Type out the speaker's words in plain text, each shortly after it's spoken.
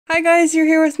Hi guys, you're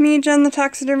here with me, Jen the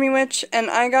Taxidermy Witch, and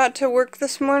I got to work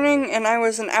this morning and I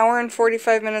was an hour and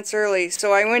 45 minutes early.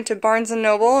 So I went to Barnes &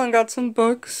 Noble and got some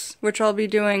books, which I'll be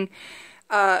doing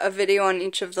a video on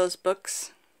each of those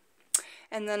books.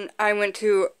 And then I went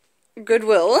to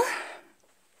Goodwill,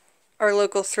 our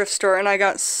local thrift store, and I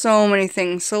got so many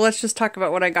things. So let's just talk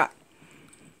about what I got.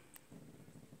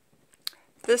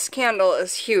 This candle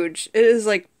is huge. It is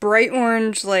like bright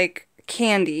orange, like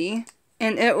candy.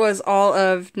 And it was all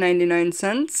of 99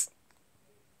 cents.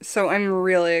 So I'm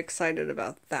really excited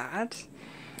about that.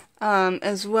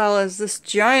 As well as this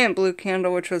giant blue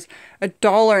candle, which was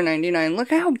 $1.99.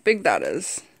 Look at how big that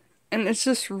is. And it's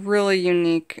just really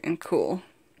unique and cool.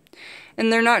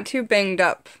 And they're not too banged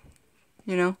up,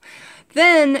 you know.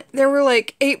 Then there were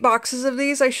like 8 boxes of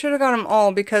these. I should have got them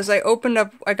all because I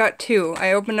got 2.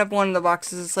 I opened up one of the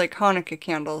boxes. It's like Hanukkah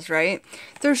candles, right?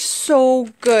 They're so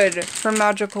good for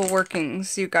magical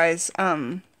workings, you guys.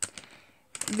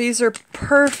 These are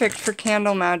perfect for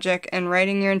candle magic and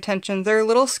writing your intentions. They're a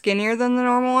little skinnier than the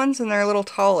normal ones and they're a little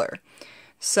taller.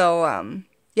 So,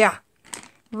 yeah.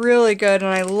 Really good,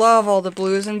 and I love all the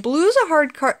blues, and blue's a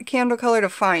hard candle color to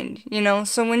find, you know,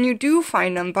 so when you do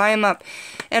find them, buy them up.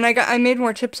 And I made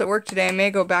more tips at work today. I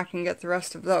may go back and get the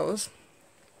rest of those.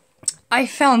 I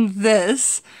found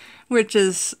this, which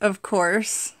is, of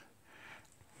course,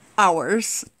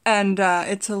 ours, and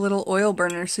it's a little oil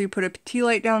burner, so you put a tea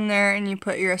light down there, and you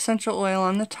put your essential oil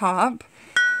on the top,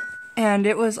 and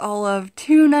it was all of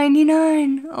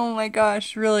 $2.99. Oh my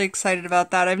gosh, really excited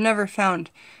about that. I've never found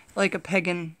like a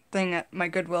pagan thing at my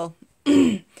Goodwill.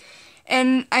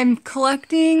 And I'm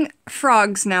collecting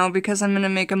frogs now because I'm going to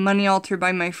make a money altar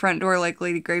by my front door like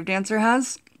Lady Gravedancer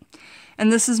has. And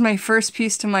this is my first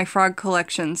piece to my frog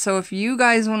collection. So if you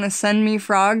guys want to send me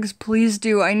frogs, please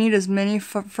do. I need as many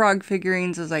frog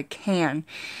figurines as I can.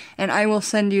 And I will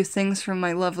send you things from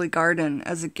my lovely garden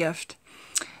as a gift.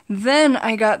 Then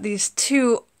I got these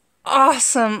 2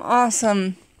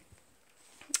 awesome,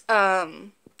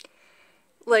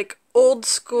 like old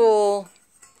school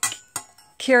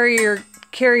carrier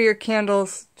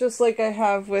candles, just like I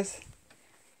have with,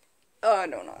 oh, I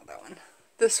don't know that one.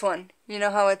 This one, you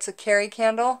know how it's a carry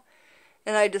candle,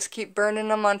 and I just keep burning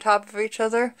them on top of each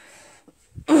other?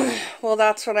 Well,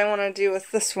 that's what I want to do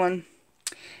with this one.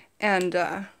 And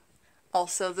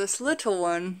also this little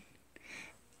one.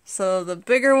 So the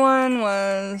bigger one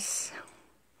was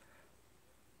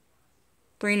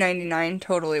 $3.99,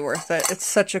 totally worth it. It's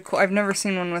such a cool, I've never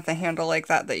seen one with a handle like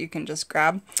that you can just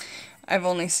grab. I've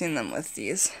only seen them with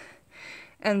these.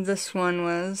 And this one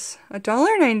was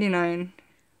 $1.99.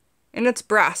 And it's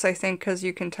brass, I think, because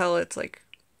you can tell it's like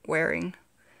wearing.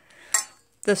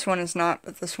 This one is not,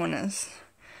 but this one is.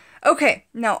 Okay,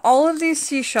 now all of these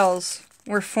seashells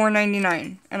were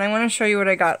 $4.99. And I want to show you what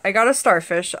I got. I got a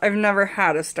starfish. I've never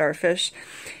had a starfish.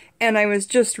 And I was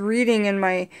just reading in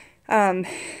my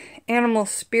animal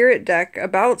spirit deck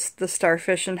about the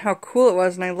starfish and how cool it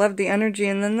was, and I loved the energy.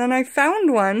 And then I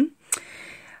found one.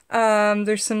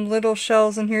 There's some little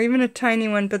shells in here, even a tiny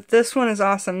one, but this one is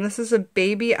awesome. This is a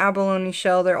baby abalone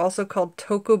shell. They're also called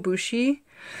tokobushi,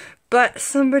 but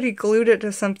somebody glued it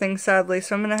to something, sadly,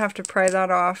 so I'm gonna have to pry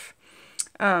that off.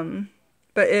 But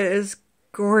it is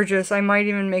gorgeous. I might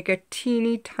even make a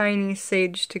teeny tiny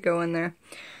sage to go in there.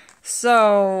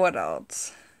 So what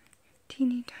else?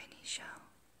 Teeny tiny shell.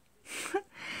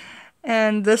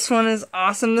 And this one is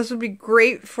awesome. This would be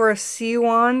great for a sea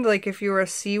wand, like if you were a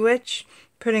sea witch,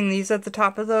 putting these at the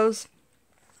top of those.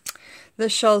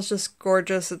 This shell is just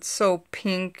gorgeous. It's so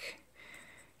pink.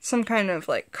 Some kind of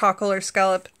like cockle or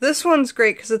scallop. This one's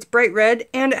great because it's bright red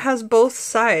and it has both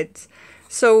sides.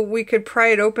 So we could pry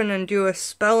it open and do a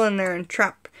spell in there and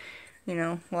trap, you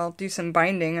know, well, do some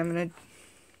binding. I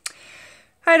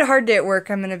had a hard day at work.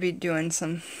 I'm going to be doing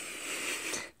some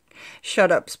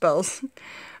shut up spells.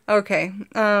 Okay,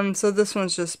 so this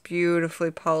one's just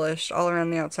beautifully polished all around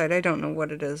the outside. I don't know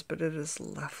what it is, but it is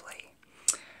lovely.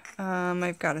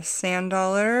 I've got a sand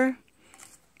dollar.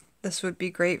 This would be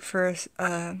great for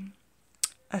a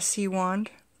sea wand.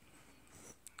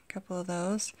 A couple of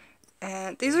those.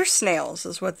 And these are snails,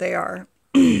 is what they are.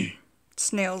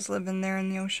 Snails live in there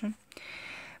in the ocean.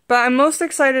 But I'm most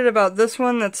excited about this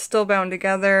one that's still bound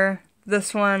together,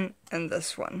 this one, and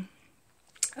this one.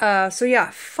 So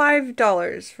yeah,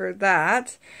 $5 for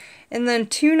that. And then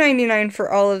 $2.99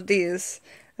 for all of these.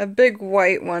 A big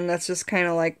white one that's just kind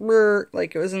of like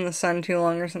it was in the sun too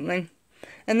long or something.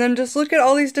 And then just look at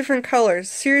all these different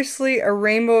colors. Seriously, a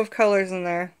rainbow of colors in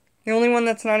there. The only one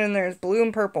that's not in there is blue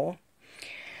and purple.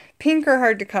 Pink are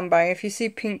hard to come by. If you see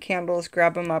pink candles,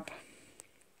 grab them up.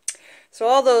 So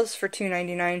all those for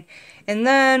 $2.99. And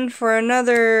then for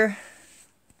another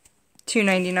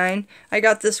 $2.99, I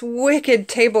got this wicked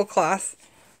tablecloth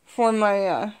for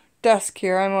my desk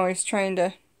here. I'm always trying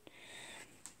to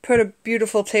put a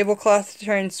beautiful tablecloth to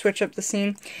try and switch up the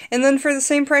scene. And then for the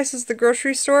same price as the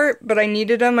grocery store, but I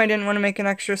needed them, I didn't want to make an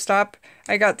extra stop,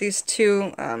 I got these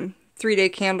two 3-day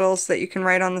candles that you can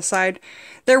write on the side.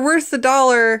 They're worth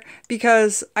 $1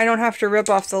 because I don't have to rip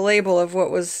off the label of what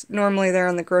was normally there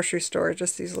in the grocery store,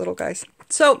 just these little guys.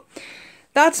 So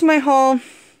that's my haul,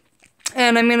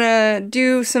 and I'm gonna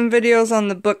do some videos on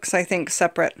the books, I think,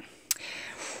 separate.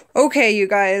 Okay, you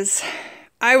guys.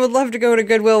 I would love to go to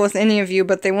Goodwill with any of you,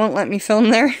 but they won't let me film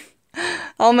there.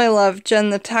 All my love, Jen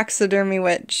the Taxidermy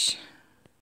Witch.